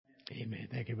Amen.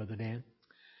 Thank you, Brother Dan.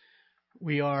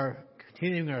 We are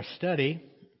continuing our study.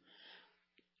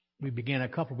 We began a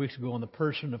couple of weeks ago on the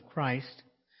person of Christ.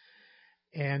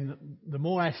 And the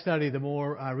more I study, the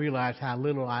more I realize how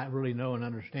little I really know and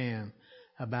understand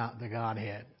about the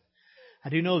Godhead. I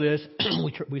do know this.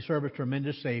 We serve a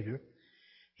tremendous Savior.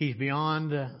 He's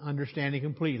beyond understanding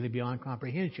completely, beyond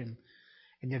comprehension.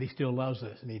 And yet He still loves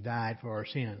us, and He died for our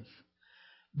sins.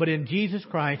 But in Jesus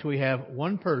Christ, we have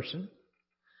one person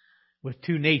with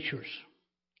two natures.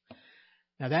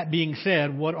 Now, that being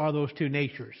said, what are those two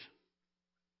natures?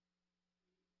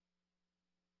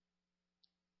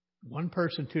 One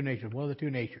person, two natures. What are the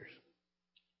two natures?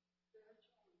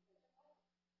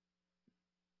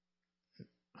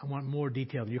 I want more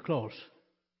detail. You're close.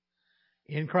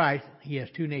 In Christ, He has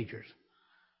two natures.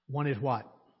 One is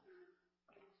what?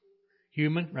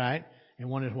 Human, right?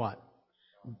 And one is what?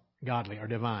 Godly or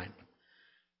divine.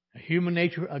 A human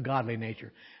nature, a godly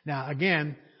nature. Now,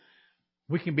 again,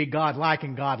 we can be godlike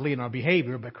and godly in our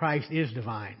behavior, but Christ is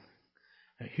divine.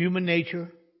 A human nature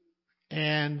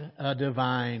and a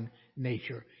divine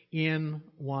nature in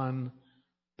one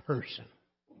person.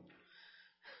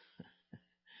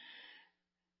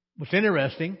 What's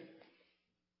interesting,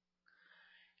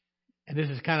 and this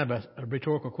is kind of a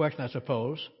rhetorical question, I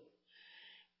suppose,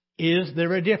 is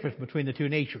there a difference between the two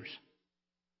natures?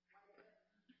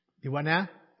 You what now?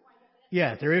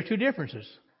 Yeah, there are two differences.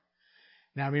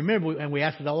 Now remember, and we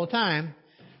ask it all the time,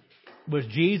 was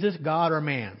Jesus God or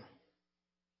man?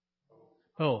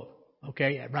 Both.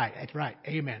 Okay, right, that's right.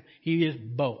 Amen. He is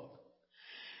both.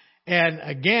 And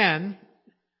again,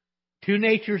 two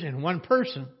natures in one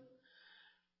person,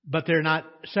 but they're not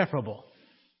separable.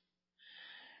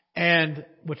 And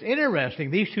what's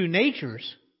interesting, these two natures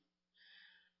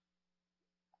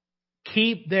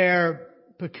keep their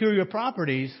peculiar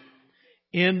properties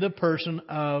in the person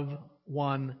of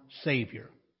one Savior.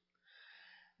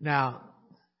 Now,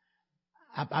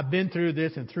 I've been through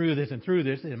this and through this and through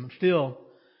this, and I'm still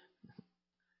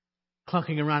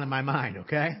clunking around in my mind,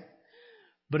 okay?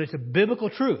 But it's a biblical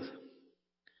truth.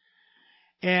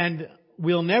 And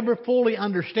we'll never fully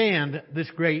understand this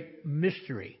great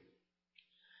mystery.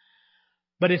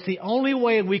 But it's the only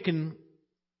way we can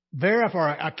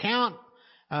verify or account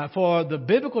for the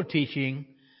biblical teaching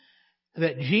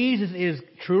that Jesus is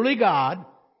truly God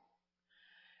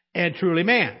and truly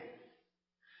man.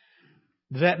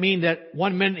 Does that mean that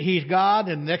one minute He's God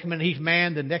and the next minute He's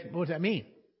man? What does that mean?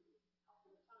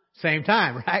 Same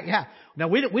time, right? Yeah. Now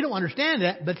we don't understand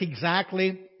that, but it's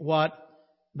exactly what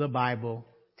the Bible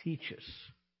teaches.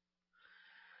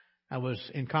 I was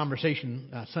in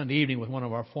conversation Sunday evening with one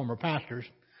of our former pastors,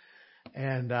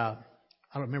 and I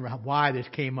don't remember why this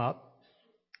came up.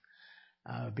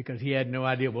 Because he had no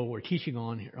idea what we're teaching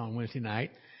on here on Wednesday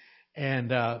night.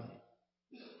 And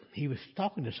he was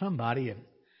talking to somebody,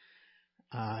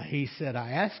 and he said,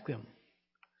 I asked him,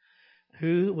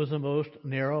 who was the most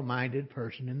narrow-minded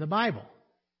person in the Bible?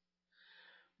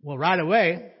 Well, right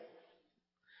away,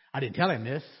 I didn't tell him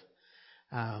this,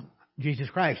 Jesus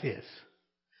Christ is.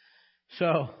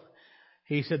 So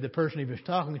he said the person he was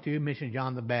talking to mentioned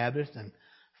John the Baptist, and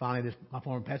finally my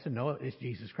former pastor, no, it's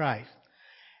Jesus Christ.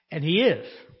 And He is.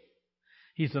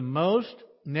 He's the most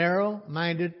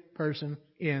narrow-minded person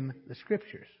in the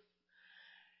Scriptures.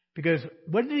 Because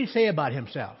what did He say about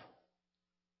Himself?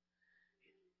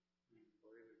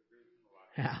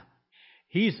 Yeah.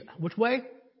 He's, which way?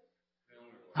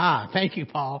 Thank you,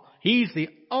 Paul. He's the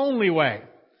only way.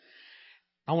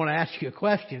 I want to ask you a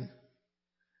question.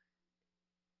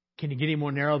 Can you get any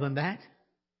more narrow than that?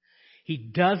 He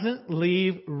doesn't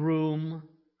leave room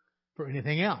for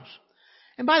anything else.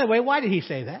 And by the way, why did He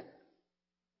say that?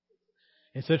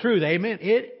 It's the truth. Amen.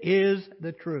 It is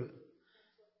the truth.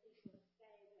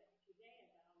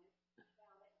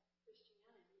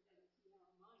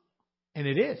 And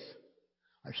it is.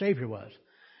 Our Savior was.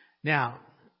 Now,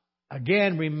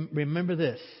 again, remember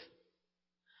this.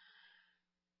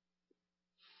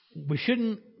 We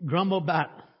shouldn't grumble about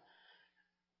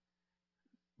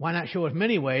why not show us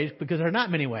many ways, because there are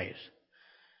not many ways.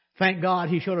 Thank God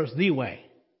He showed us the way.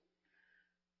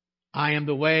 I am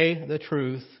the way, the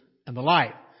truth, and the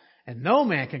life. And no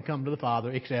man can come to the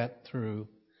Father except through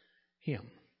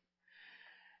Him.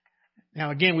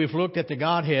 Now again, we've looked at the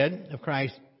Godhead of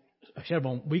Christ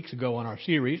several weeks ago on our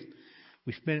series.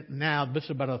 We spent this is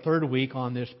about a third week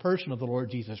on this person of the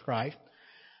Lord Jesus Christ.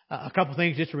 A couple of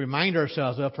things just to remind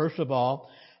ourselves of. First of all,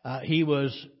 He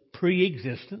was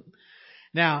pre-existent.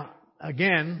 Now,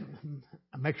 again,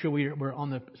 make sure we're on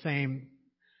the same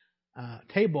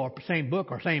table or same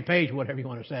book or same page, whatever you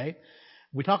want to say.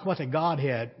 We talk about the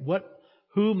Godhead.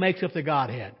 Who makes up the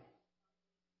Godhead?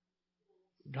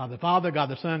 God the Father, God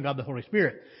the Son, God the Holy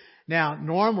Spirit. Now,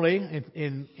 normally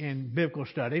in biblical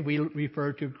study, we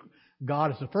refer to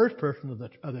God as the first person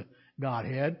of the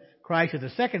Godhead, Christ as the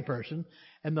second person,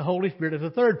 and the Holy Spirit as the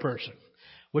third person.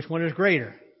 Which one is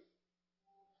greater?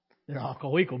 They're all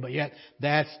co-equal, but yet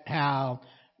that's how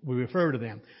we refer to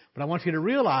them. But I want you to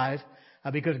realize,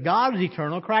 because God is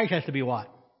eternal, Christ has to be what?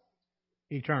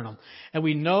 Eternal. And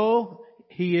we know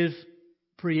He is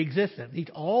pre-existent. He's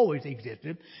always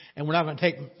existed. And we're not going to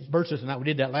take verses tonight. We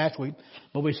did that last week.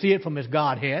 But we see it from His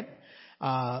Godhead.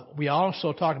 We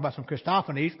also talked about some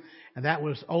Christophanies, and that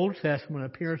was Old Testament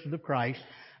appearances of Christ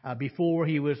before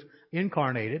He was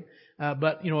incarnated.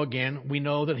 But, again, we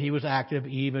know that He was active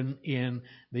even in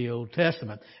the Old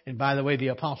Testament. And by the way, the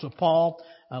Apostle Paul,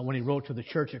 when he wrote to the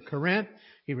church at Corinth,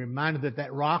 he reminded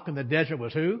that rock in the desert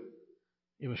was who?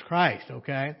 It was Christ,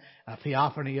 okay? A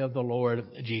theophany of the Lord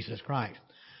Jesus Christ.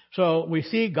 So we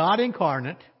see God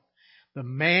incarnate, the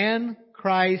man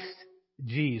Christ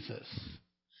Jesus.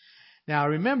 Now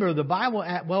remember, the Bible,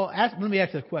 let me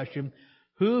ask this question.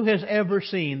 Who has ever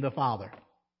seen the Father?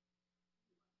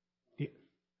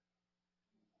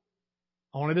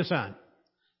 Only the Son.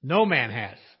 No man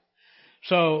has.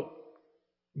 So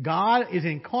God is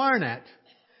incarnate.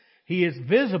 He is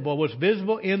visible, was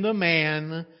visible in the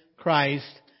man Christ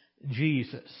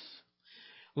Jesus.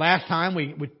 Last time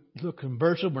we looked in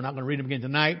verses, we're not going to read them again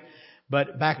tonight,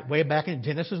 but way back in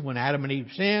Genesis when Adam and Eve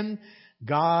sinned,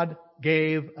 God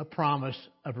gave a promise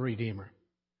of a Redeemer.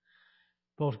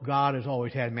 Both God has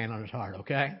always had man on His heart,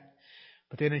 okay?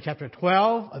 But then in chapter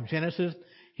 12 of Genesis,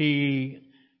 He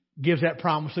gives that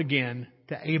promise again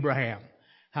to Abraham.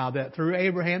 How that through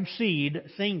Abraham's seed,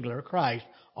 singular, Christ,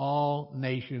 all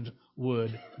nations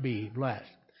would be blessed.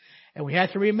 And we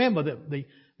have to remember that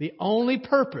the only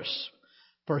purpose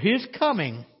for His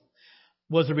coming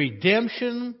was the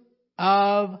redemption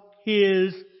of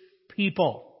His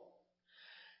people.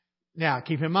 Now,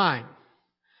 keep in mind,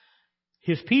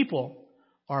 His people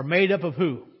are made up of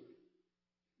who?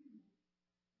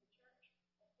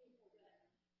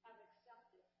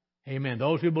 Amen.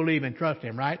 Those who believe and trust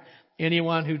Him, right?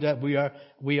 Anyone who does,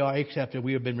 we are accepted.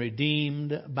 We have been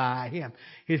redeemed by Him.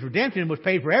 His redemption was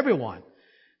paid for everyone,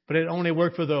 but it only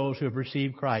worked for those who have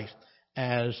received Christ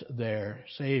as their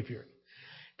Savior.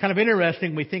 Kind of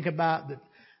interesting. We think about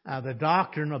the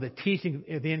doctrine or the teaching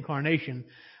of the incarnation.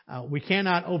 We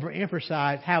cannot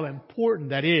overemphasize how important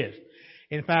that is.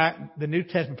 In fact, the New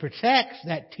Testament protects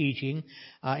that teaching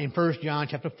in 1 John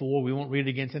chapter 4. We won't read it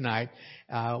again tonight.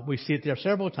 We see it there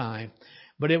several times.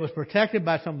 But it was protected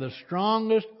by some of the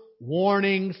strongest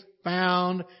warnings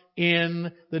found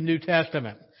in the New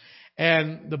Testament.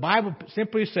 And the Bible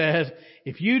simply says,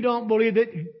 if you don't believe that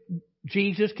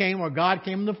Jesus came or God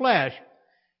came in the flesh,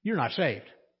 you're not saved.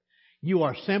 You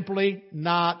are simply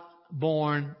not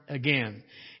born again.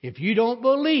 If you don't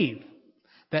believe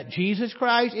that Jesus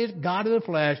Christ is God in the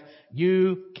flesh,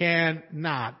 you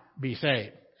cannot be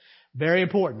saved. Very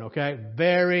important, okay?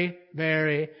 Very,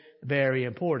 very, very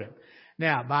important.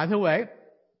 Now, by the way,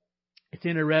 it's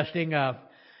interesting. I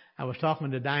was talking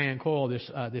to Diane Coyle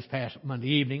this past Monday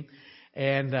evening,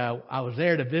 and I was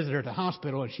there to visit her at the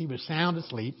hospital, and she was sound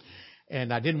asleep,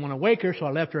 and I didn't want to wake her, so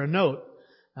I left her a note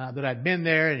that I'd been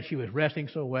there, and she was resting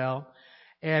so well.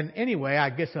 And anyway,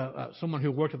 I guess someone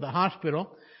who worked at the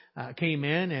hospital came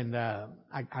in, and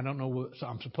I don't know, so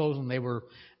I'm supposing they were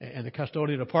in the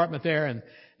custodial department there,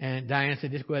 and Diane said,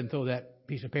 just go ahead and throw that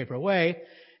piece of paper away.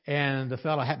 And the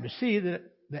fellow happened to see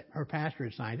that her pastor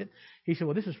had signed it. He said,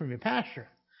 well, this is from your pastor.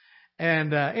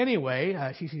 And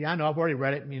anyway, she said, I know, I've already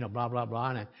read it, blah, blah,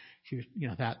 blah. And she was,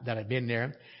 that I'd been there.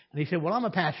 And he said, well, I'm a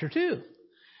pastor too.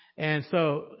 And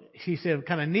so she said,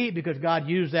 kind of neat, because God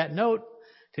used that note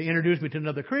to introduce me to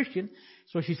another Christian.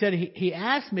 So she said, he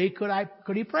asked me, could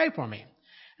he pray for me?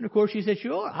 And of course she said,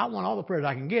 sure, I want all the prayers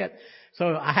I can get.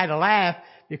 So I had to laugh,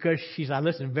 because she said, I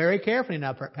listened very carefully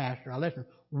now, Pastor. I listened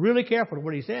really carefully to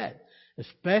what he said,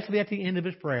 especially at the end of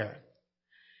his prayer.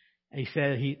 And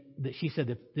she said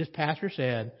that this pastor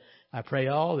said, I pray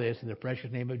all this in the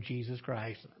precious name of Jesus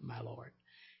Christ, my Lord.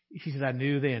 She said, I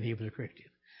knew then he was a Christian.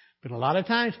 But a lot of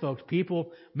times, folks,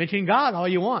 people mention God all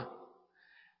you want.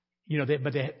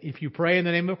 But if you pray in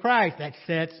the name of Christ, that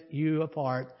sets you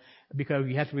apart, because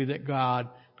you have to believe that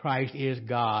Christ is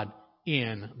God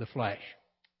in the flesh.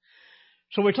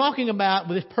 So we're talking about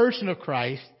with this person of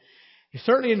Christ. It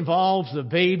certainly involves the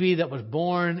baby that was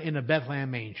born in a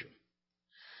Bethlehem manger.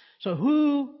 So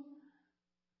who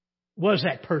was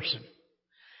that person?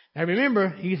 Now remember,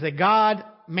 He's the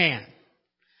God-man.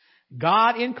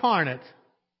 God incarnate,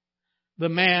 the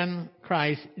man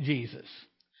Christ Jesus.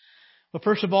 But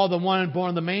first of all, the one born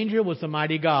in the manger was the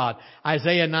mighty God.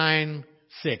 Isaiah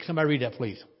 9:6. Somebody read that,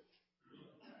 please.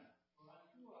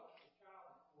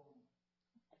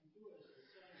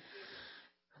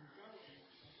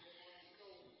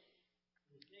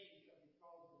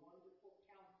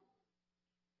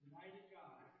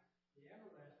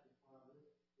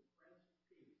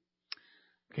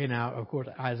 Okay, now, of course,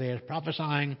 Isaiah is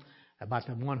prophesying about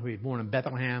the one who was born in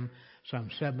Bethlehem some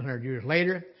 700 years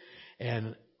later.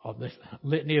 And all this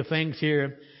litany of things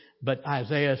here. But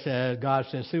Isaiah says, God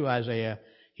says through Isaiah,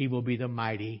 He will be the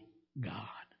mighty God.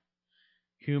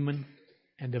 Human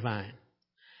and divine.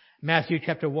 Matthew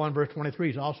chapter 1 verse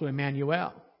 23 is also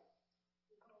Emmanuel.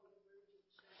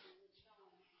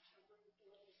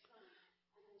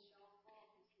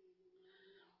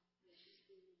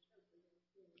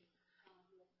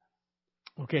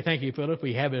 Okay, thank you, Philip.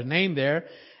 We have his name there.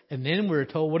 And then we're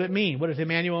told what it means. What does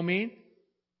Emmanuel mean?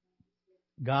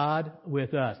 God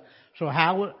with us. So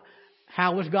how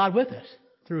was God with us?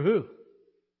 Through who?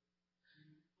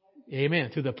 Amen.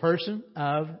 Through the person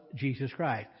of Jesus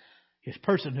Christ. His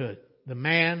personhood. The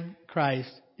man,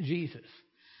 Christ Jesus.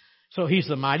 So He's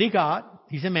the mighty God.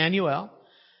 He's Emmanuel.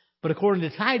 But according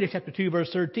to Titus chapter 2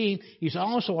 verse 13, He's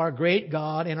also our great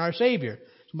God and our Savior.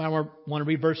 Somebody want to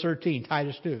read verse 13,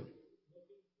 Titus 2.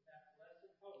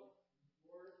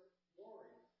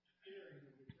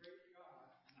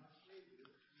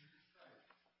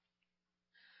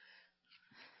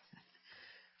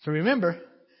 So remember,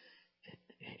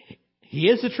 He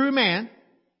is the true man.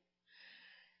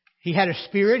 He had a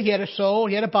spirit, He had a soul,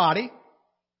 He had a body.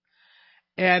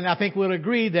 And I think we'll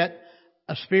agree that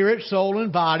a spirit, soul,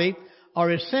 and body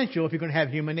are essential if you're going to have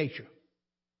human nature.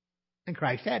 And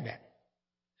Christ had that.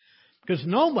 Because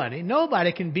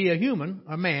nobody can be a human,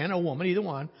 a man, a woman, either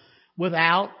one,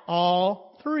 without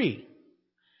all three.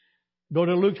 Go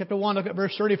to Luke chapter 1, look at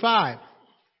verse 35.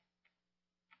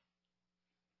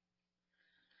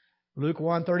 Luke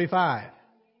 1:35.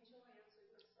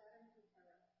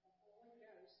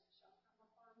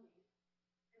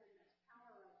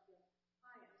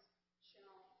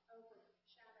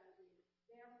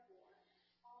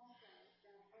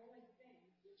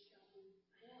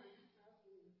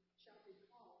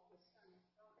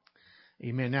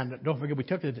 Amen. Now, don't forget, we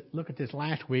took a look at this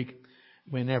last week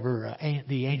whenever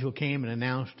the angel came and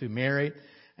announced to Mary.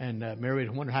 And Mary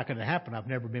wondered, how can it happen? I've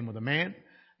never been with a man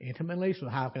intimately, so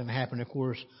how can it happen? Of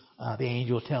course, the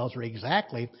angel tells her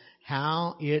exactly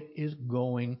how it is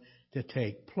going to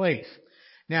take place.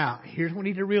 Now, here's what we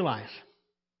need to realize.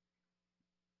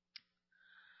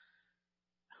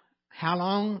 How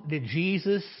long did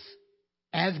Jesus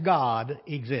as God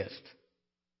exist?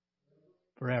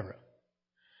 Forever.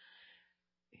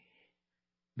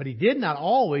 But He did not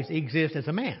always exist as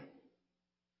a man.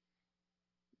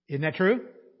 Isn't that true?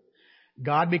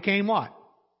 God became what?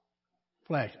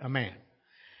 Flesh, a man.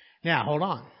 Now, hold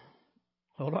on.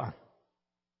 We're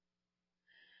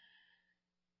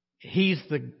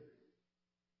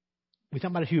talking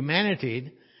about His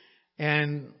humanity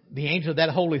and the angel of that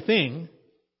holy thing.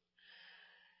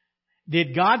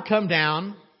 Did God come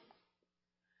down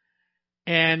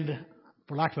and,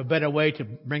 for lack of a better way to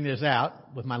bring this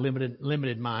out with my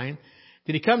limited mind,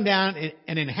 did He come down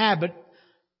and inhabit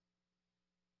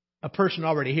a person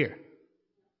already here?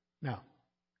 No.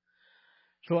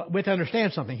 So we have to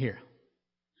understand something here.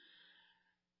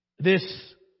 This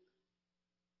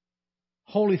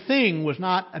holy thing was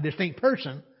not a distinct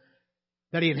person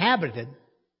that He inhabited.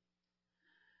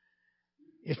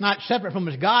 It's not separate from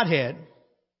His Godhead,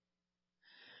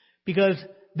 because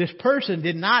this person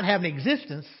did not have an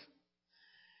existence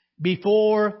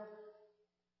before,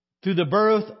 through the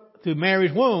birth, through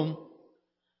Mary's womb,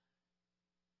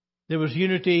 there was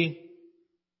unity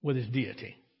with His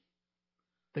deity.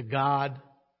 The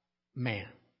God-man.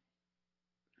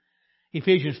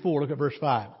 Ephesians 4, look at verse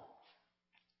 5.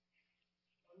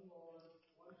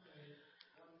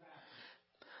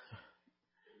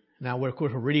 Now, of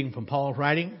course, we're reading from Paul's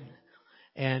writing.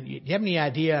 And do you have any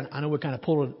idea? I know we're kind of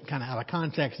pulling kind of out of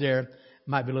context there. It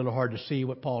might be a little hard to see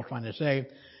what Paul's trying to say.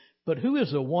 But who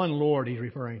is the one Lord he's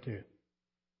referring to?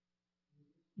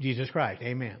 Jesus Christ.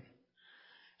 Amen.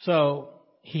 So,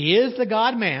 He is the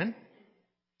God-man.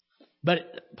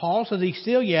 But Paul says He's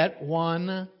still yet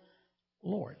one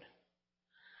Lord.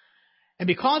 And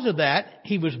because of that,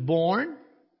 He was born.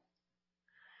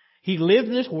 He lived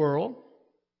in this world.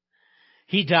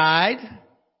 He died.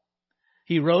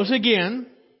 He rose again.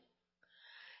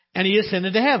 And He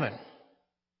ascended to heaven.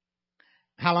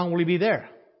 How long will He be there?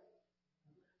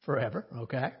 Forever.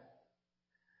 Okay.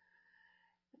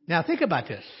 Now think about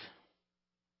this.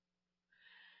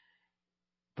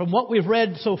 from what we've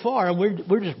read so far, and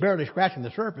we're just barely scratching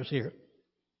the surface here,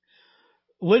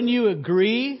 wouldn't you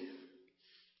agree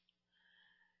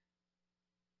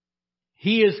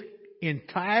he is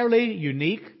entirely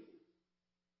unique?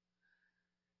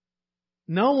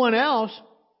 No one else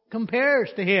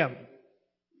compares to him.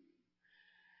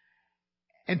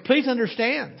 And please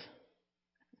understand,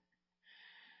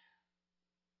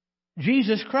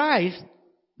 Jesus Christ,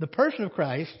 the person of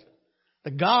Christ,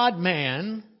 the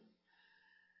God-man,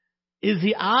 is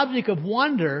the object of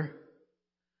wonder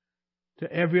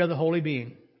to every other holy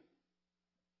being.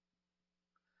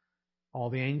 All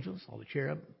the angels, all the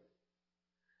cherub.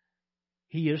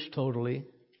 He is totally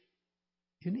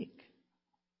unique.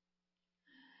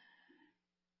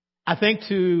 I think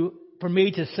for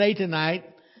me to say tonight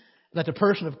that the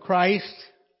person of Christ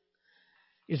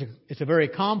it's a very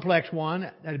complex one,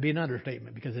 that would be an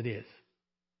understatement, because it is.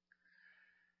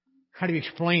 How do you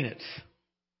explain it?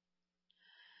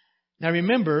 Now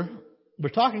remember, we're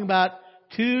talking about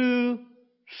two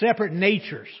separate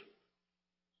natures.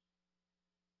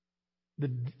 The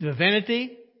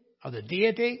divinity or the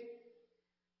deity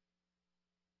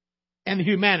and the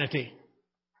humanity.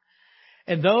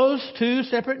 And those two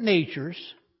separate natures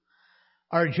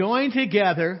are joined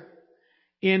together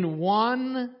in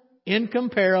one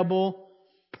incomparable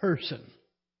person.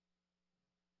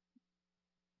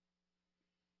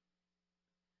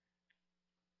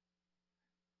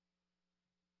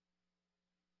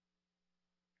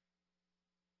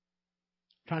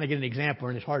 Trying to get an example,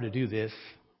 and it's hard to do this.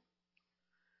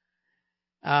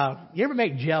 You ever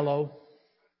make Jell-O?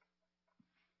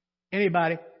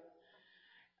 Anybody?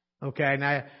 Okay,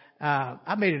 now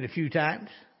I've made it a few times.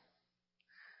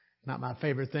 Not my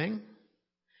favorite thing.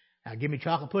 Now give me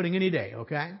chocolate pudding any day,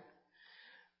 okay?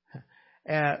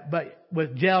 But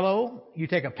with Jell-O, you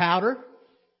take a powder,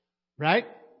 right?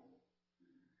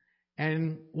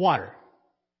 And water.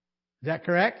 Is that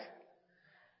correct?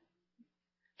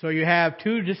 So you have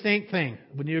two distinct things.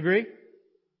 Wouldn't you agree?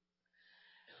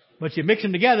 But you mix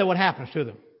them together, what happens to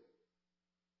them?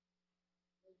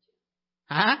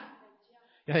 Huh?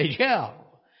 They gel.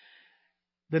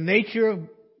 The nature of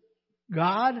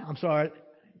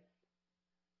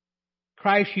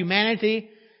Christ's humanity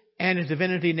and His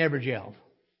divinity never gelled.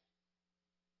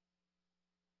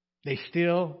 They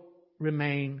still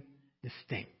remain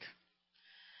distinct.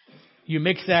 You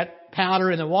mix that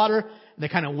powder in the water, and they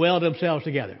kind of weld themselves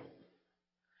together.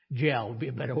 Gel would be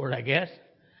a better word, I guess.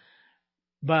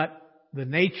 But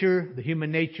the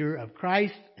human nature of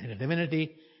Christ and His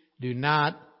divinity do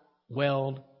not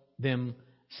weld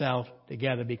themselves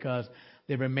together, because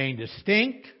they remain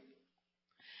distinct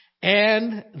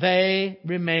and they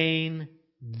remain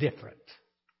different.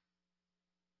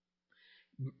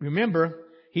 Remember,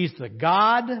 He's the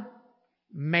God-man.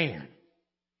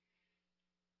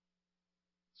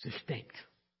 It's distinct.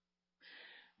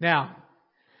 Now,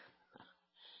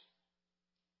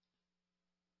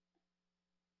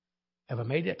 have I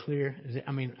made that clear?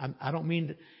 I don't mean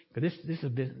to, because this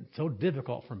has been so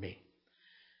difficult for me.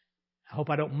 I hope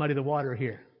I don't muddy the water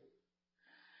here.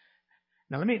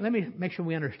 Now let me make sure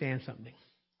we understand something.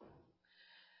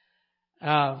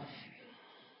 I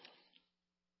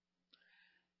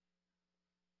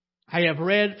have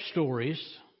read stories,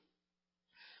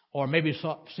 or maybe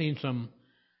seen some,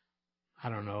 I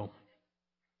don't know,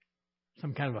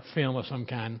 some kind of a film of some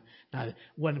kind. Now, it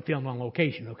wasn't filmed on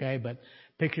location, okay, but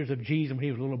pictures of Jesus when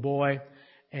He was a little boy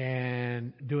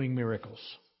and doing miracles.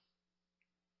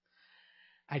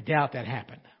 I doubt that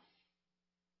happened.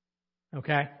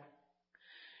 Okay?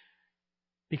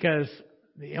 Because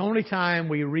the only time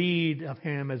we read of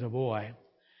Him as a boy,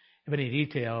 of any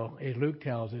detail, as Luke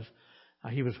tells us,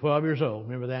 he was 12 years old.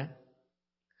 Remember that?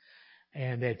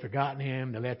 And they had forgotten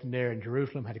Him. They left Him there in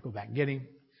Jerusalem. Had to go back and get Him.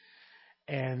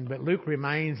 But Luke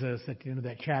reminds us at the end of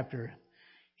that chapter,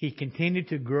 He continued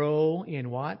to grow in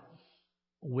what?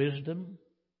 Wisdom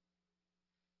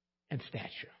and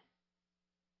stature.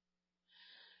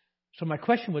 So my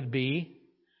question would be,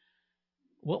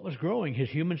 what was growing, His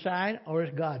human side or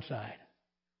His God side?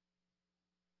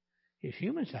 His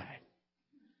human side.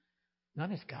 Not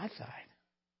His God side,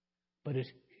 but His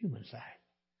human side.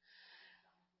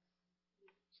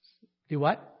 Do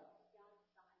what?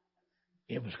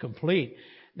 It was complete.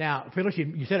 Now, Phyllis,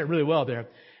 you said it really well there.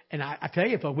 And I tell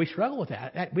you, folks, we struggle with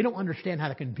that. We don't understand how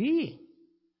that can be.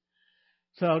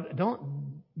 So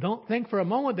don't think for a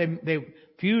moment they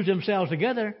fused themselves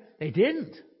together. They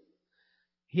didn't.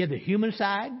 He had the human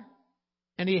side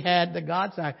and He had the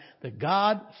God side. The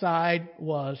God side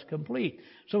was complete.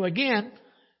 So again,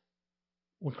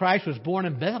 when Christ was born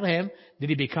in Bethlehem, did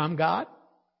He become God?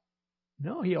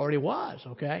 No, he already was,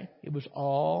 okay? It was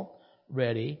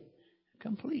already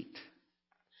complete.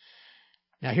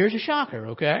 Now here's a shocker,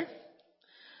 okay?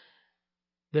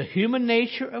 The human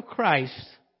nature of Christ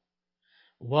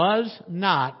was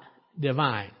not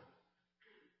divine.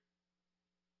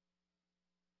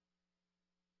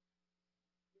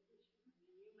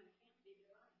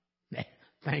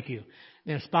 Thank you.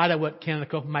 In spite of what Kenneth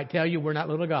Copeland might tell you, we're not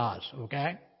little gods,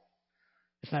 okay?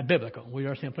 It's not biblical. We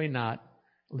are simply not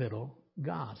little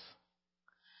gods.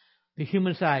 The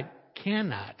human side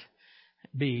cannot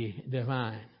be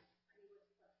divine.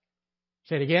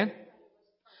 Say it again?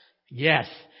 Yes.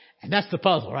 And that's the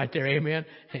puzzle right there, amen?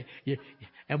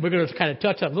 And we're going to kind of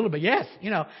touch that a little bit. Yes,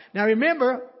 Now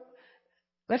remember,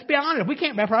 let's be honest, we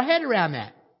can't wrap our head around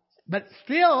that. But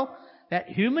still, that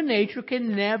human nature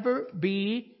can never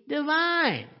be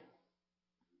divine.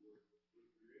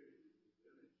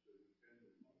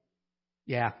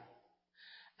 Yeah,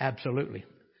 absolutely.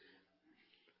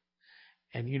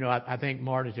 And, I think,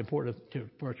 Martin, it's important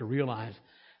for us to realize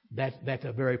that's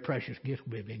a very precious gift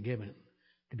we've been given,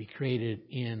 to be created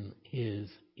in His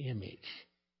image.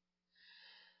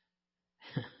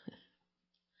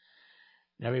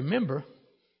 Now remember,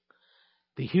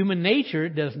 the human nature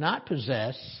does not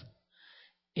possess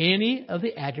any of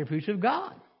the attributes of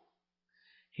God.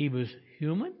 He was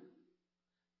human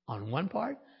on one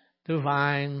part,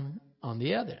 divine on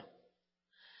the other.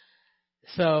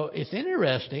 So it's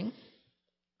interesting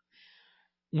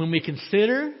when we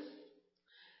consider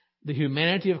the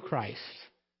humanity of Christ,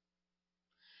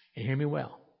 and hear me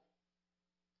well,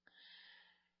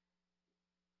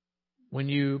 when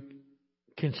you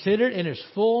consider it in its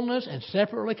fullness and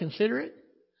separately consider it,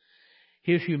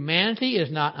 His humanity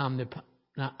is not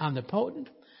omnipotent.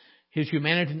 His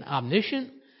humanity is not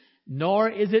omniscient, nor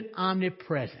is it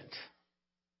omnipresent.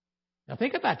 Now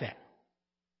think about that.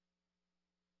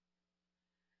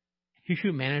 His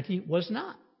humanity was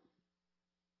not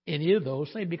any of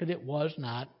those things because it was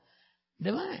not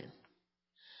divine.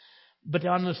 But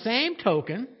on the same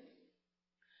token,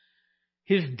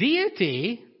 His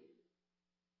deity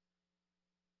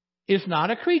is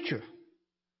not a creature.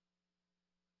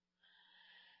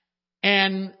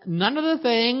 And none of the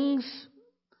things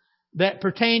that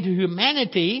pertain to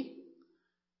humanity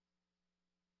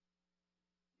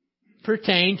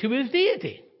pertain to His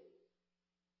deity.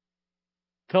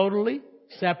 Totally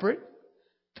separate,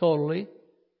 totally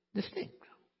distinct.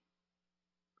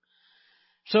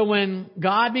 So when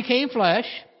God became flesh,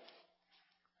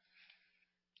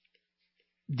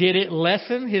 did it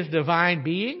lessen His divine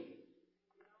being?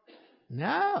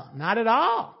 No, not at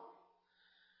all.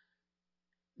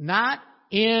 Not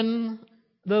in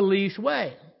the least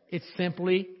way. It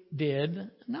simply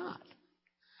did not.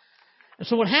 And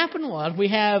so what happened was we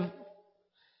have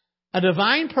a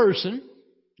divine person,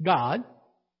 God,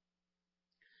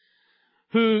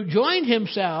 who joined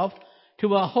Himself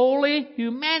to a holy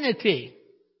humanity.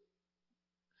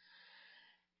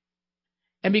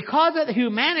 And because of the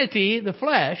humanity, the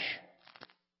flesh,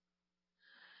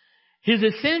 His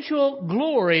essential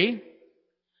glory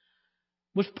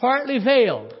was partly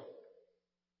veiled,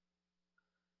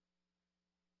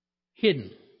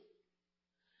 hidden.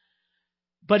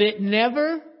 But it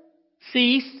never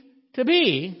ceased to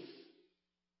be,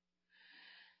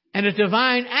 and His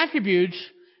divine attributes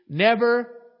never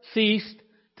ceased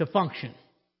to function.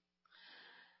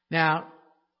 Now,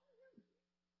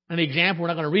 an example, we're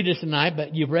not going to read this tonight,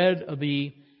 but you've read of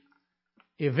the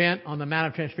event on the Mount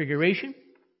of Transfiguration.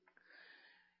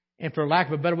 And for lack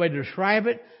of a better way to describe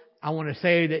it, I want to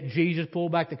say that Jesus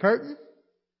pulled back the curtain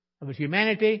of His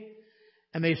humanity,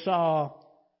 and they saw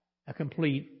a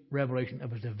complete revelation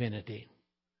of His divinity.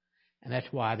 And that's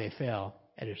why they fell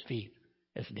at His feet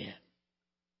as dead.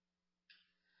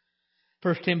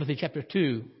 1 Timothy chapter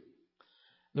 2,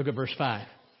 look at verse 5.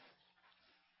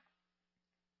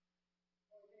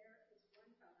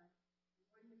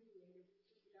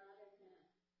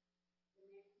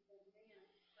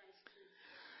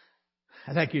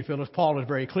 I thank you, Phyllis. Paul is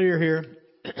very clear here.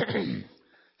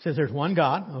 Says there's one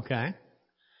God, okay,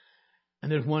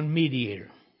 and there's one mediator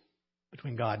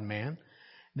between God and man. And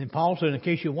then Paul said, in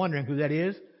case you're wondering who that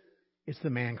is, it's the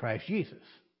man Christ Jesus.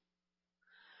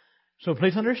 So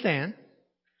please understand,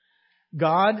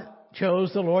 God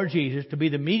chose the Lord Jesus to be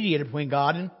the mediator between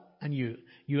God and you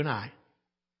and I.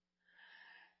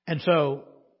 And so,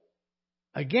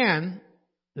 again,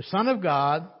 the Son of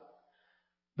God,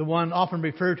 the one often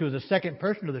referred to as the second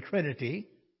person of the Trinity,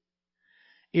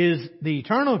 is the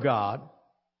eternal God,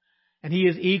 and He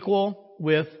is equal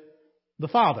with the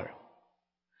Father.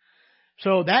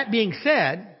 So that being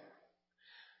said,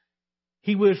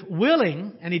 He was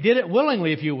willing, and He did it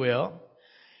willingly, if you will,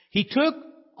 He took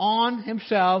on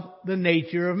himself the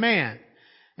nature of man.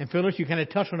 And Phyllis, you kind of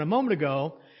touched on it a moment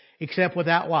ago, except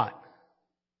without what?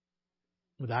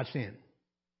 Without sin.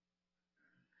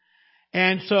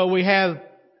 And so we have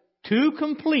two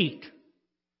complete,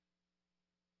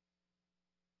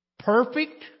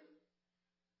 perfect,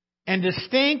 and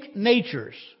distinct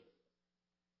natures.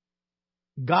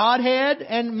 Godhead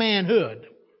and manhood.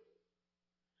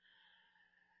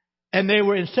 And they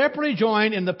were inseparably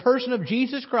joined in the person of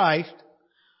Jesus Christ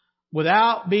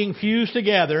without being fused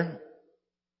together.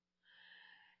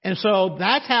 And so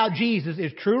that's how Jesus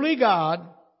is truly God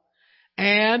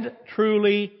and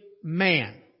truly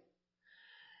man.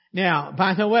 Now,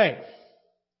 by the way,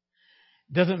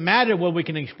 doesn't matter whether we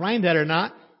can explain that or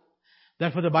not.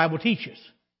 That's what the Bible teaches.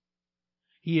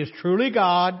 He is truly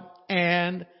God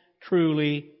and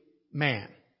truly man.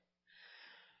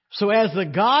 So as the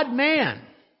God-man,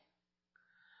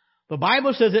 the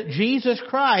Bible says that Jesus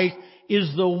Christ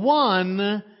is the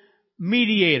one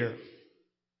mediator.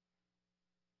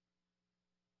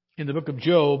 In the book of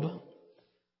Job,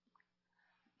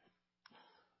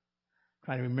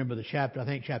 trying to remember the chapter, I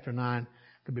think chapter 9,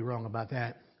 could be wrong about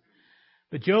that.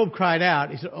 But Job cried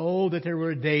out, he said, "Oh, that there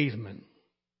were a daysman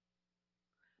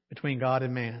between God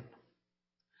and man."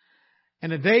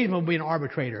 And a daysman would be an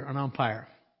arbitrator, an umpire.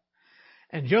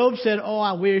 And Job said, "Oh,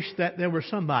 I wish that there were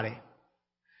somebody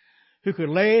who could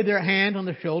lay their hand on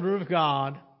the shoulder of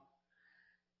God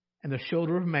and the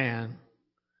shoulder of man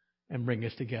and bring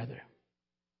us together."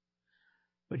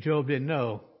 But Job didn't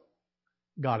know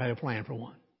God had a plan for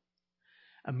one,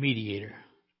 a mediator.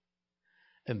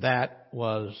 And that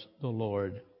was the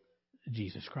Lord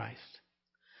Jesus Christ.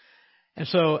 And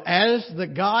so as the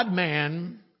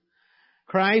God-man,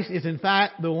 Christ is in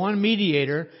fact the one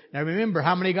mediator. Now remember,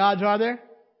 how many gods are there?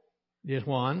 Just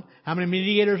one. How many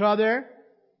mediators are there?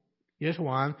 Just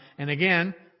one. And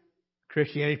again,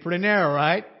 Christianity is pretty narrow,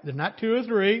 right? There's not two or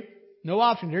three. No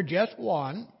options. There's just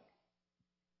one.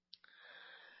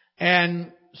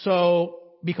 And so,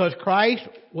 because Christ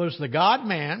was the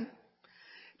God-man,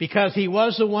 because He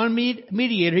was the one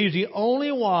mediator, He was the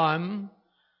only one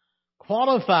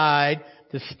qualified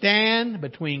to stand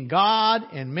between God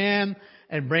and men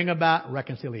and bring about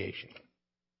reconciliation.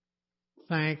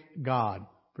 Thank God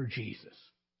for Jesus.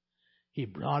 He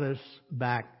brought us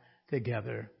back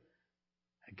together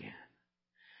again.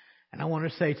 And I want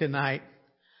to say tonight,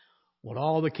 what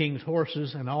all the king's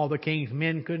horses and all the king's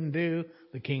men couldn't do,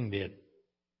 the king did.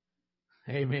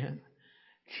 Amen.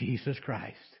 Jesus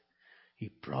Christ.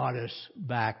 He brought us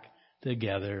back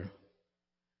together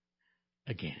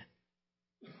again.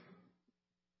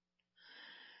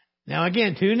 Now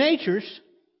again, two natures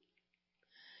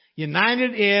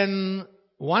united in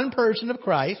one person of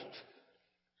Christ,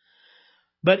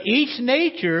 but each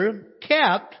nature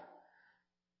kept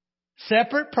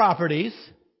separate properties,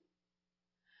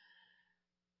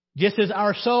 just as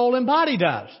our soul and body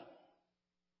does.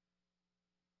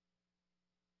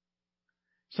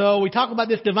 So we talk about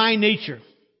this divine nature.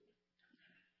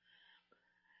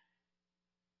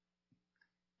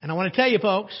 And I want to tell you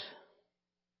folks,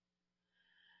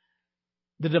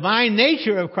 the divine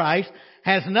nature of Christ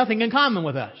has nothing in common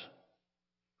with us.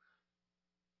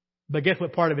 But guess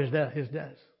what part of his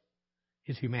does?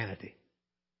 His humanity.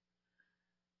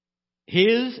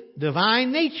 His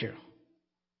divine nature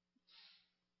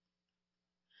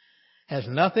has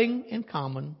nothing in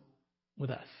common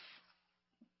with us.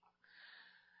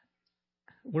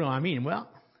 What do I mean? Well,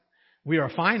 we are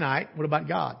finite. What about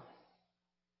God?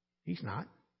 He's not.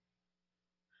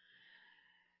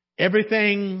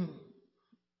 Everything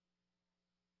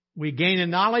we gain in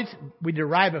knowledge, we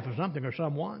derive it from something or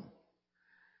someone.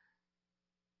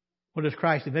 Where does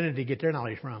Christ's divinity get their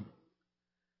knowledge from?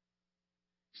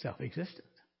 Self-existent.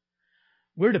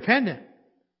 We're dependent.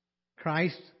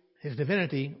 Christ, His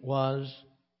divinity, was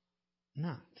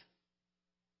not.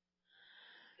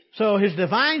 So His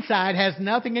divine side has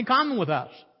nothing in common with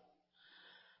us.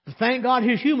 But thank God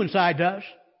His human side does.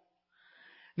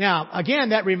 Now, again,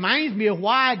 that reminds me of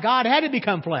why God had to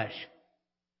become flesh.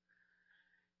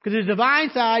 Because His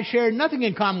divine side shared nothing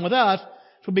in common with us,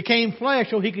 so became flesh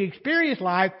so He could experience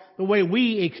life the way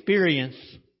we experience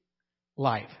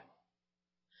life.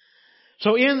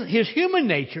 So in His human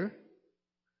nature,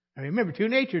 and remember two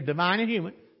natures, divine and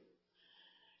human,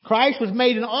 Christ was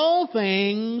made in all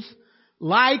things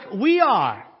like we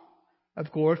are.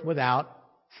 Of course, without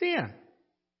sin.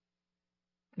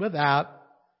 Without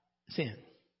sin.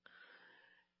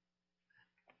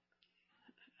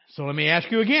 So let me ask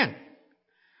you again.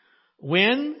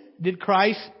 When did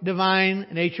Christ's divine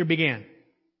nature begin?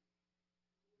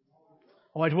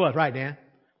 Always was, right, Dan?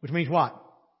 Which means what?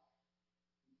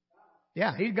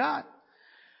 Yeah, He's God.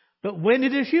 But when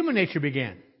did His human nature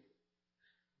begin?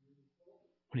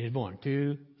 When He was born,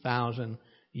 2,000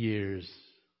 years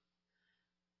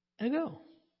ago.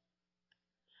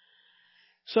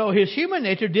 So His human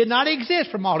nature did not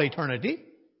exist from all eternity.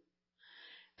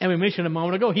 And we mentioned a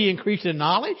moment ago, He increased in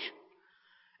knowledge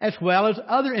as well as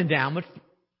other endowments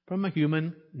from a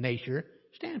human nature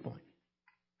standpoint.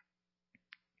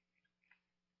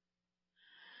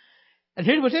 And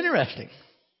here's what's interesting.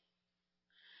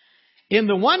 In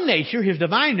the one nature, His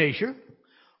divine nature,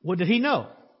 what did He know?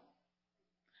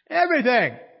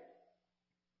 Everything.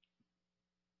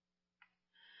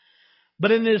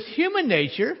 But in His human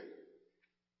nature,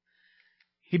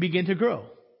 He began to grow.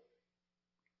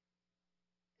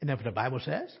 Isn't that what the Bible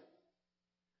says?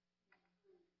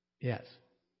 Yes.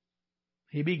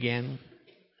 He began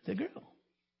to grow.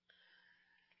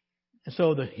 And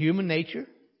so the human nature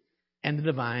and the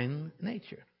divine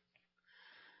nature.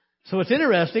 So it's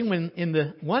interesting when in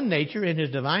the one nature, in His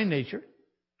divine nature,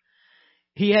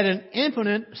 He had an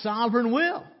infinite sovereign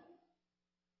will.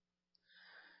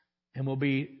 And we'll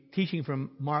be teaching from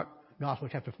Mark Gospel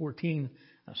chapter 14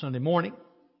 Sunday morning.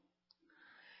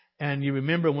 And you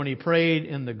remember when He prayed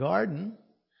in the garden,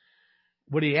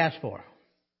 what did He ask for?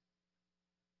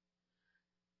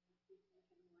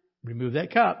 Remove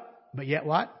that cup. But yet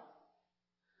what?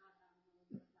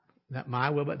 Not my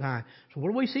will, but thine. So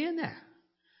what do we see in there?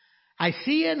 I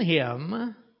see in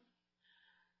Him,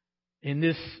 in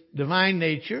this divine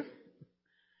nature,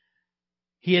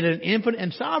 He had an infinite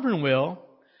and sovereign will,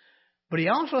 but He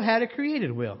also had a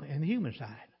created will in the human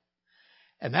side.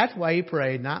 And that's why He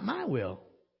prayed, not my will,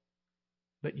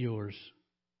 but yours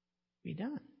be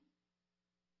done.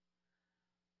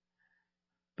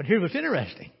 But here's what's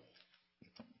interesting.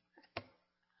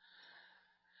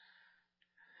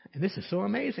 And this is so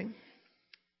amazing.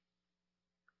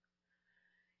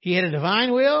 He had a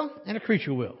divine will and a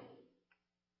creature will.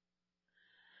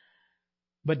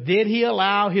 But did He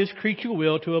allow His creature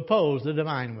will to oppose the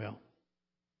divine will?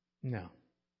 No.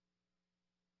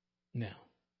 No.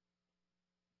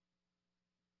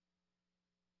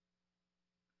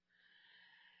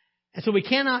 And so we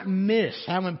cannot miss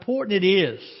how important it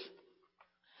is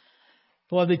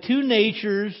for the two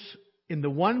natures in the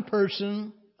one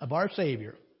person of our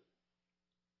Savior.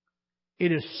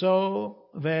 It is so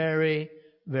very,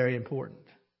 very important.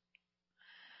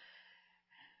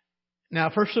 Now,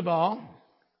 first of all,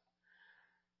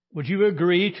 would you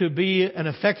agree to be an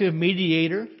effective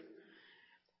mediator?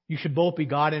 You should both be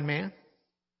God and man.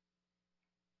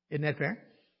 Isn't that fair?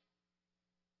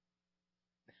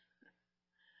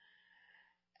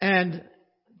 And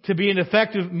to be an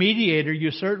effective mediator,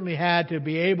 you certainly had to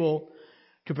be able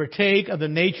to partake of the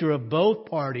nature of both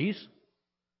parties,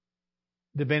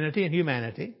 divinity and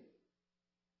humanity,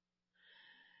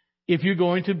 if you're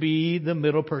going to be the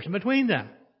middle person between them.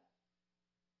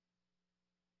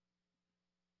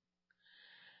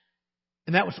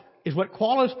 And that is what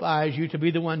qualifies you to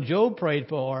be the one Job prayed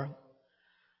for,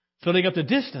 filling up the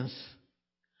distance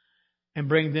and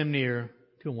bring them near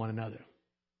to one another.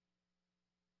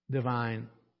 Divine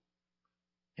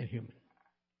and human.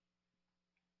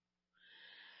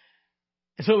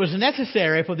 And so it was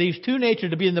necessary for these two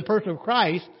natures to be in the person of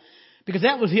Christ, because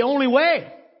that was the only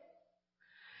way.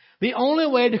 The only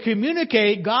way to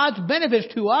communicate God's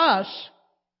benefits to us,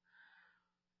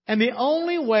 and the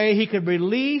only way He could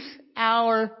release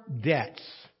our debts.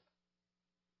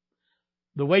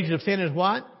 The wages of sin is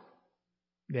what?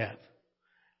 Death.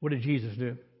 What did Jesus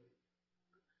do?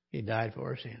 He died for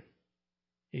our sin.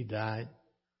 He died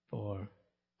for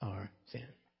our sin.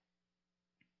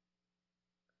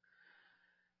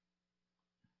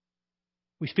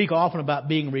 We speak often about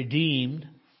being redeemed.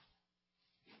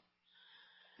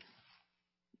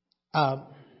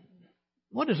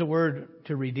 What is the word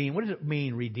to redeem? What does it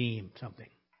mean, redeem something?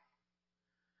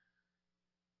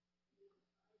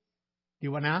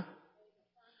 You what now?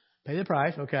 Pay the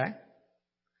price, okay.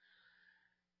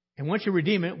 And once you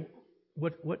redeem it,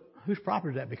 whose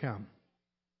property does that become?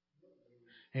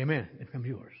 Amen. It becomes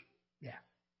yours. Yeah.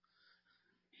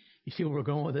 You see where we're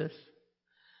going with this?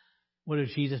 What has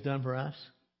Jesus done for us?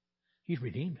 He's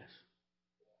redeemed us.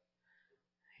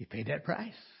 He paid that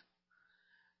price.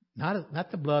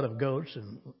 Not the blood of goats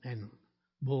and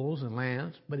bulls and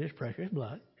lambs, but His precious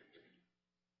blood.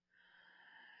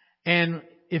 And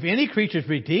if any creature is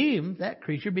redeemed, that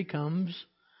creature becomes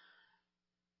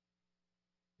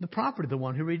the property of the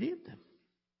one who redeemed them.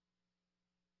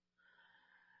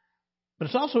 But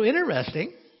it's also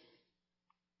interesting.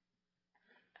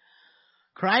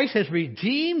 Christ has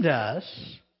redeemed us,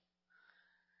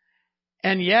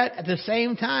 and yet at the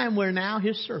same time we're now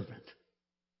His servant.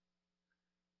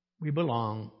 we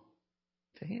belong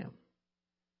to Him.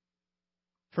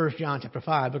 1 John chapter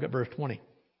 5, look at verse 20.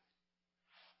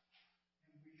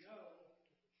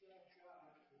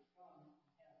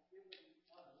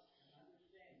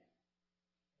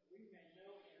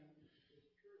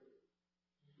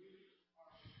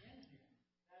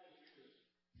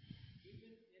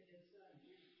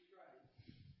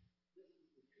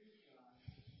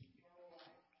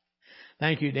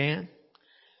 Thank you, Dan.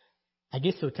 I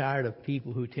get so tired of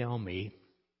people who tell me,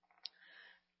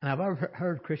 and I've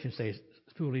heard Christians say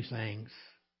foolish things,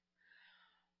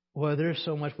 well, there's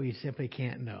so much we simply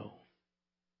can't know.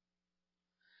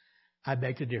 I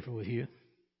beg to differ with you.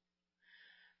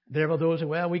 There are those who,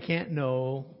 well, we can't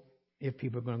know if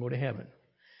people are going to go to heaven.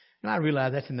 And I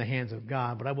realize that's in the hands of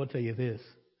God, but I will tell you this.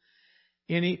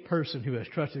 Any person who has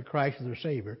trusted Christ as their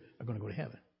Savior are going to go to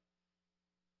heaven.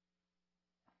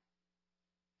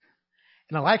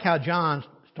 And I like how John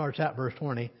starts out verse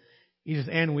 20. He says,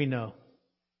 and we know.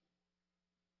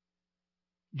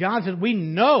 John says, we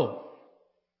know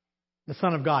the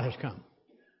Son of God has come.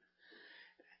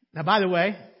 Now, by the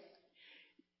way,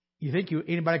 you think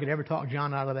anybody could ever talk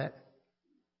John out of that?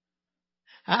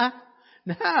 Huh?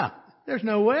 No, there's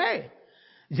no way.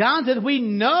 John says, we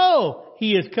know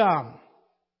He has come.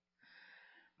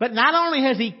 But not only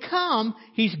has He come,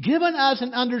 He's given us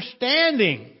an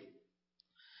understanding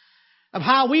of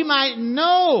how we might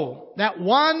know that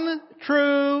one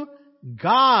true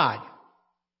God.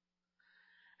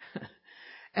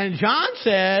 And John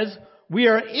says, we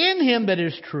are in Him that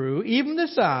is true, even the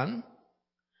Son.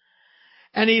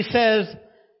 And he says,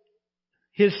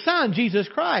 His Son, Jesus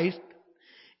Christ,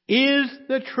 is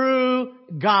the true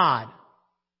God.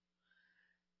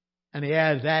 And he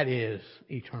adds, that is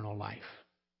eternal life.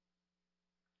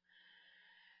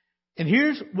 And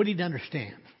here's what he'd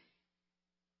understand.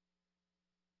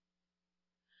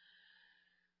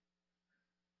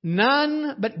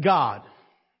 None but God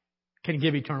can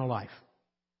give eternal life.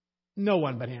 No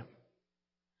one but Him.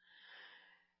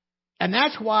 And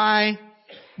that's why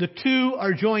the two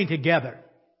are joined together.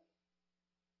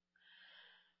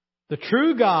 The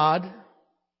true God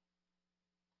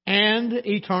and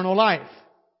eternal life.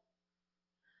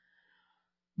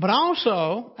 But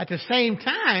also, at the same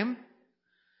time,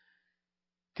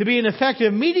 to be an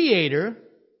effective mediator,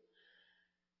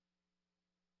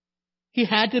 He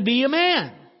had to be a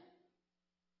man.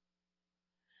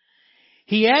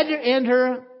 He had to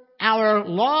enter our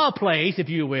law place, if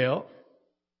you will,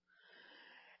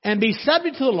 and be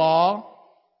subject to the law,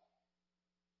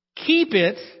 keep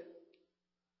it,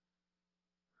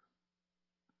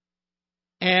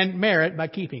 and merit by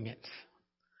keeping it.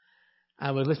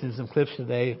 I was listening to some clips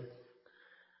today,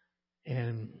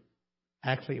 and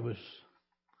actually it was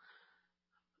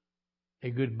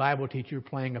a good Bible teacher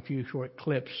playing a few short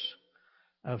clips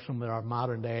of some of our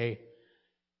modern day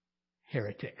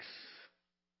heretics.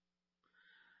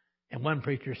 And one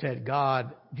preacher said,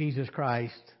 God, Jesus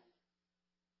Christ,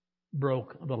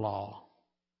 broke the law.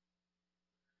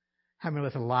 How many of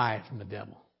us are lie from the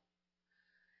devil?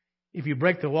 If you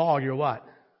break the law, you're what?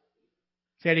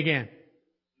 Say it again.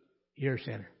 You're a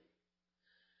sinner.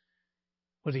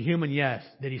 Was he human? Yes.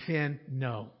 Did he sin?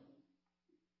 No.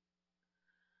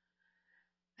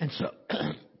 And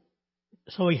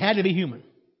so he had to be human.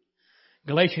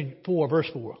 Galatians 4, verse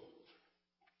 4.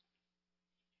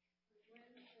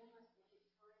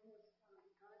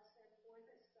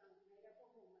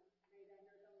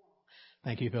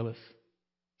 Thank you, Phyllis.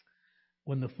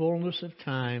 When the fullness of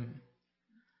time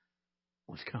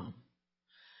was come.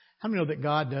 How many know that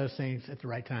God does things at the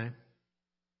right time?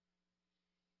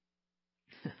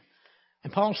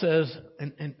 And Paul says,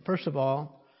 and first of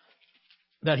all,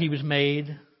 that He was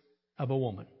made of a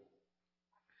woman.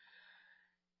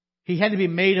 He had to be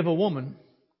made of a woman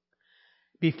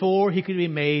before He could be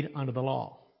made under the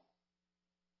law.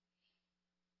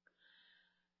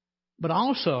 But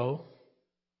also,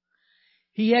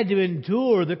 He had to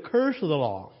endure the curse of the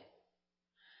law.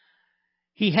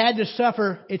 He had to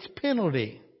suffer its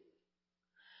penalty.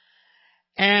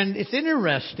 And it's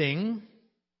interesting,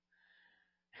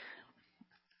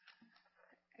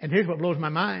 and here's what blows my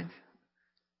mind.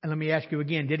 And let me ask you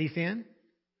again, did He sin?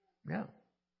 No.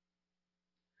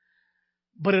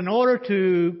 But in order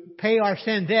to pay our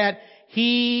sin debt,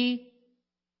 He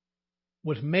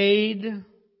was made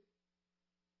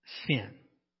sin.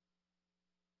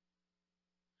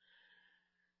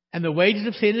 And the wages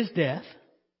of sin is death.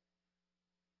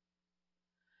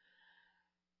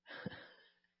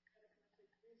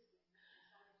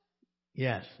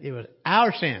 Yes, it was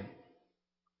our sin.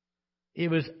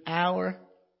 It was our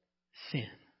sin.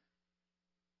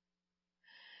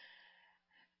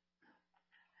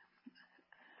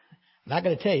 And I got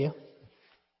to tell you,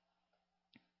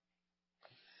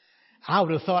 I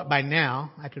would have thought by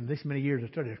now, after this many years of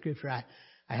studying Scripture, I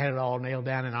had it all nailed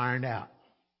down and ironed out.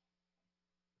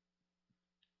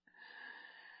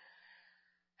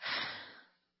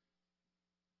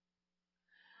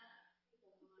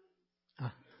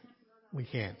 We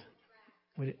can't.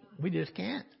 We just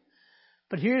can't.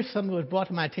 But here's something that was brought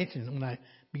to my attention when I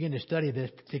began to study this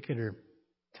particular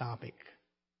topic.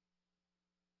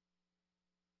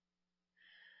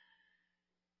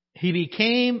 He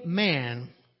became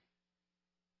man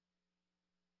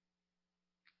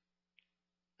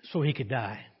so he could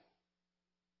die.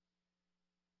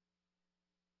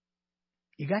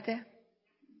 You got that?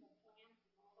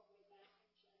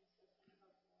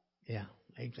 Yeah,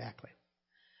 exactly.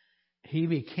 He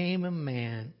became a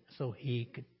man so he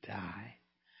could die.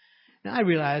 Now, I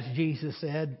realize Jesus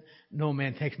said, no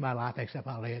man takes my life except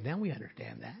I lay it down. We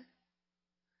understand that.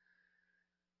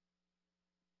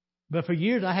 But for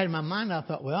years I had in my mind, I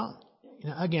thought, well,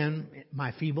 again,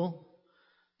 my feeble,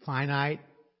 finite,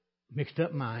 mixed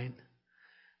up mind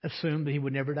assumed that he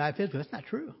would never die physically. That's not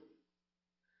true.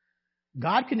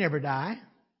 God can never die,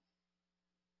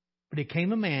 but he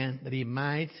became a man that he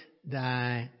might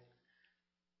die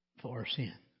for our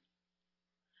sin.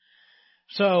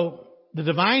 So the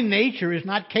divine nature is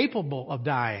not capable of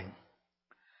dying.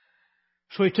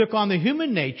 So he took on the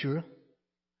human nature,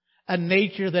 a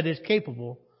nature that is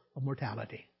capable of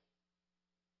mortality.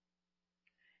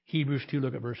 Hebrews 2,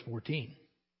 look at verse 14.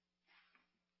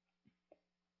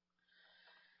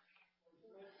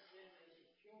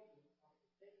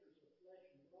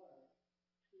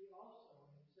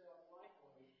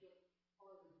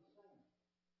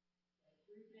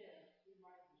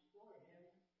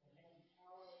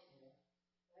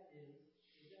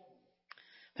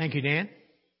 Thank you, Dan.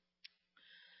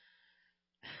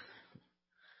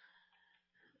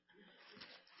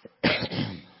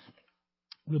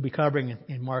 We'll be covering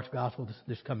in Mark's Gospel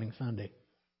this coming Sunday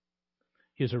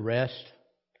his arrest,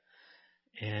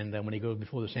 and when he goes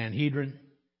before the Sanhedrin,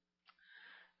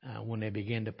 when they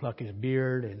begin to pluck his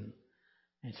beard and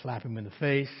slap him in the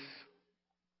face,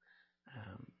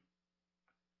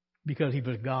 because he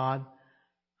was God,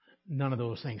 none of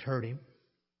those things hurt him.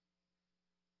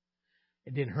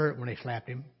 It didn't hurt when they slapped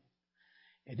him.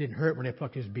 It didn't hurt when they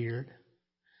plucked his beard.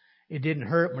 It didn't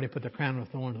hurt when they put the crown of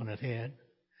thorns on his head.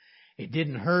 It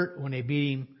didn't hurt when they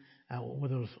beat him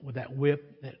with that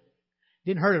whip. That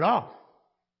didn't hurt at all.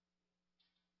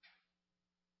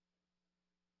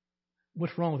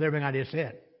 What's wrong with everything I just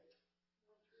said?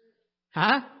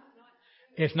 Huh?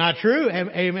 It's not true.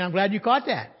 Amen. I'm glad you caught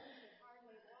that.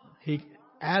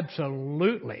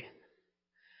 Absolutely.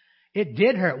 It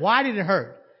did hurt. Why did it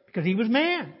hurt? Because he was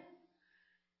man.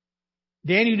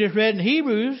 Daniel just read in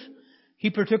Hebrews, he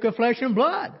partook of flesh and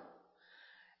blood.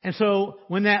 And so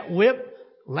when that whip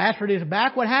lacerated his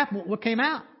back, what happened? What came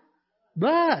out?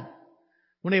 Blood.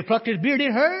 When they plucked his beard,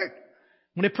 it hurt.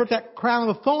 When they put that crown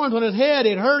of thorns on his head,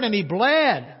 it hurt and he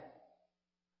bled.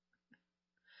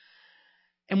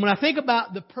 And when I think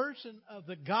about the person of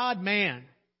the God-man,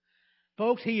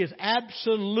 folks, he is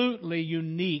absolutely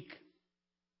unique.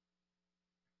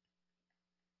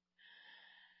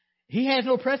 He has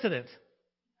no precedent.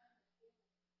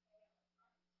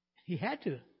 He had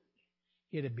to.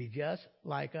 He had to be just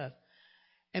like us.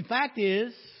 And fact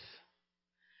is,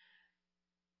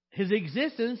 his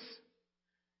existence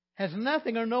has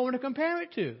nothing or no one to compare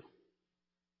it to.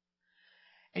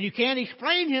 And you can't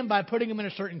explain him by putting him in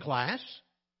a certain class.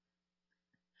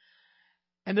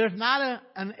 And there's not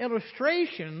an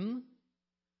illustration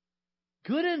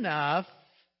good enough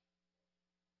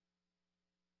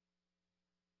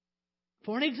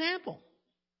for an example.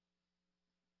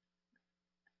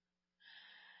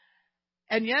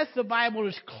 And yes, the Bible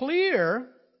is clear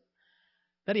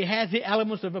that he has the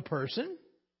elements of a person,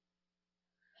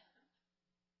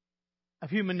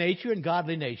 of human nature and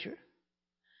godly nature.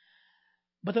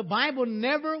 But the Bible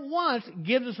never once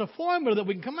gives us a formula that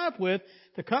we can come up with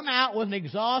to come out with an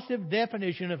exhaustive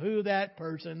definition of who that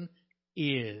person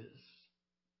is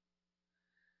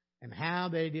and how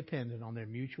they depended on their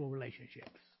mutual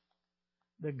relationships.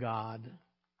 The God-man.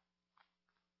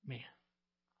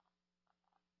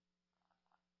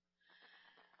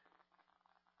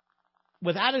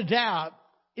 Without a doubt,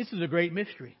 this is a great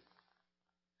mystery.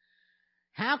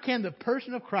 How can the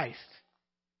person of Christ,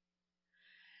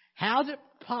 how is it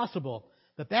possible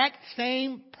that that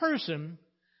same person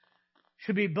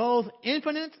should be both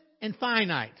infinite and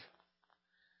finite,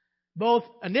 both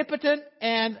omnipotent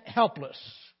and helpless?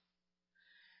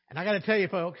 And I got to tell you,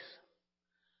 folks,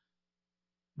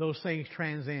 those things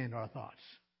transcend our thoughts.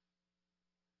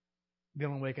 The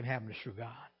only way it can happen is through God.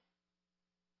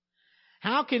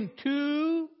 How can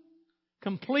two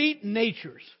complete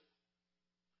natures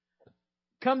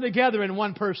come together in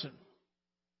one person?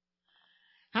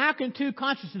 How can two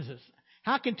consciousnesses,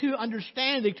 how can two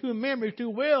understanding, two memories, two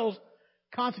wills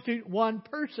constitute one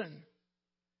person?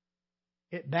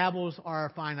 It babbles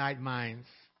our finite minds.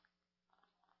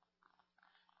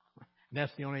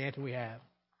 That's the only answer we have.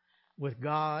 With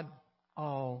God,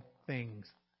 all things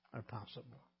are possible.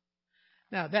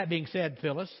 Now, that being said,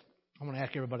 Phyllis, I want to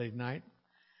ask everybody tonight,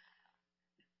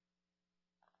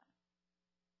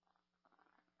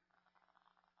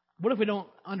 what if we don't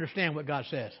understand what God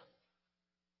says?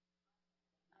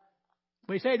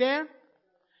 What do you say, Dan?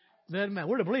 Doesn't matter.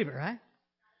 We're to believe it, right?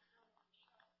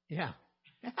 Yeah.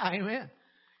 Yeah, amen.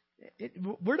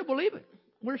 We're to believe it.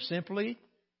 We're simply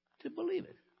to believe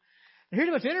it. And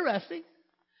here's what's interesting.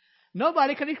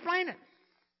 Nobody can explain it.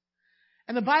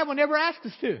 And the Bible never asks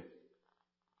us to.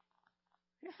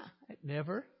 Yeah, it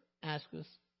never asks us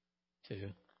to.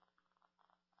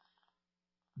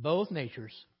 Both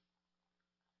natures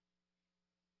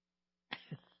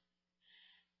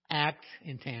act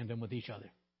in tandem with each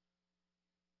other.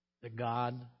 The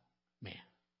God-man.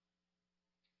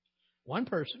 One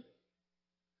person,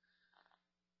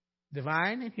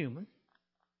 divine and human.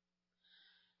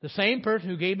 The same person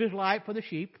who gave his life for the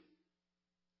sheep.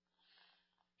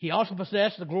 He also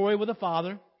possessed the glory with the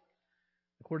Father,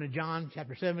 according to John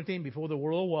chapter 17, before the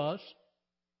world was.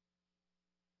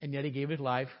 And yet he gave his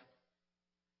life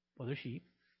for the sheep.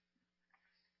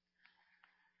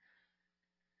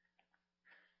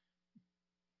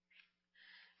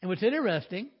 And what's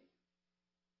interesting,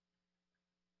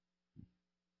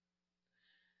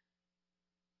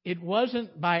 it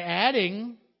wasn't by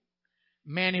adding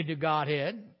manhood to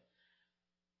Godhead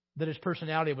that his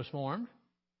personality was formed,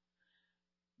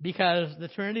 because the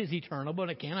Trinity is eternal, but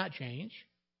it cannot change.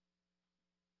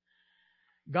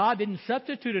 God didn't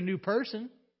substitute a new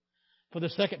person for the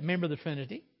second member of the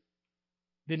Trinity.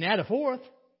 Didn't add a fourth.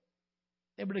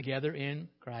 They were together in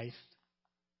Christ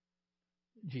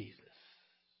Jesus.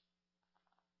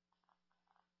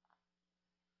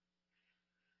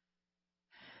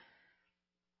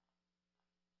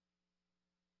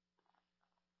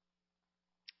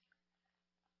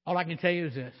 All I can tell you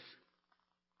is this.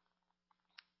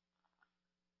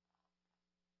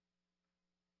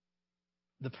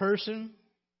 The person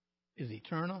is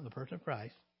eternal. The person of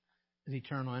Christ is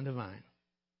eternal and divine.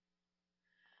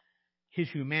 His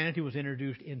humanity was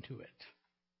introduced into it.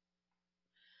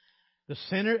 The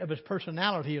center of his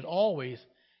personality is always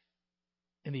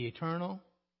in the eternal,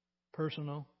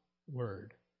 personal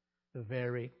Word, the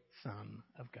very Son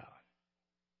of God.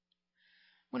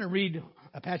 I want to read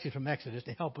a passage from Exodus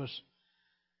to help us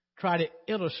try to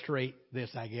illustrate this,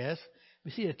 I guess.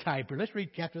 We see a type here. Let's read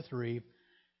chapter 3,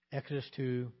 Exodus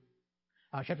 2,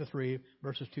 chapter 3,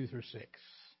 verses 2 through 6.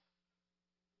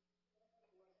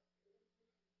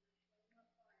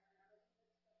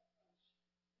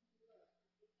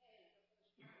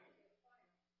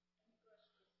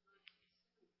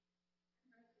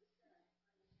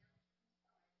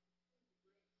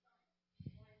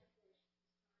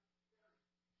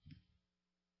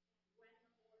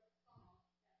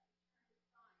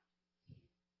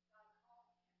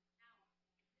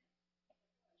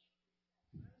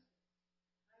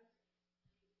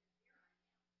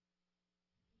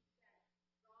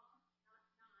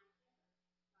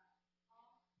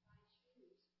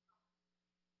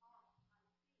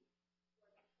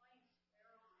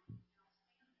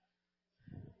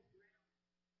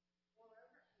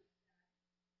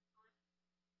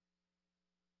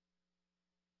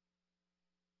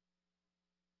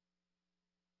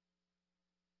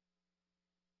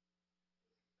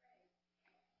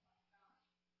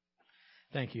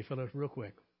 Thank you, Philip. Real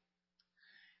quick.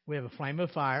 We have a flame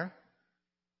of fire.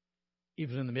 He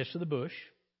was in the midst of the bush.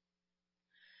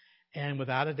 And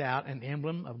without a doubt, an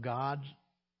emblem of God's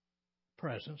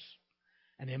presence.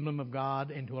 An emblem of God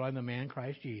indwelling the man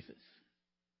Christ Jesus.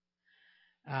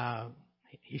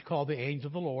 He's called the angel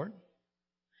of the Lord.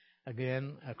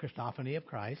 Again, a Christophany of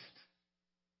Christ.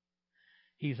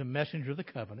 He's a messenger of the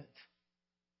covenant.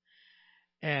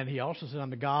 And he also says,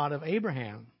 I'm the God of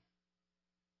Abraham.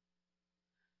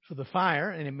 So the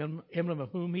fire, an emblem of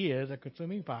whom he is, a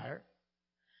consuming fire,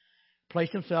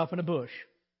 placed himself in a bush,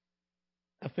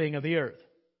 a thing of the earth,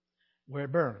 where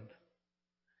it burned.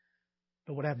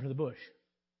 But what happened to the bush?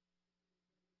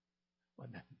 What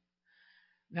happened?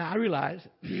 Now I realize,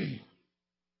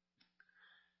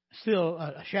 still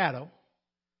a shadow,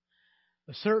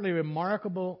 but certainly a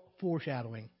remarkable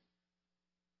foreshadowing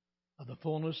of the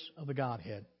fullness of the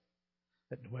Godhead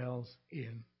that dwells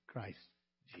in Christ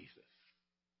Jesus.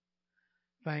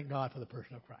 Thank God for the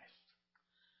person of Christ.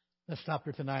 Let's stop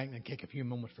here tonight and take a few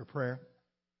moments for prayer.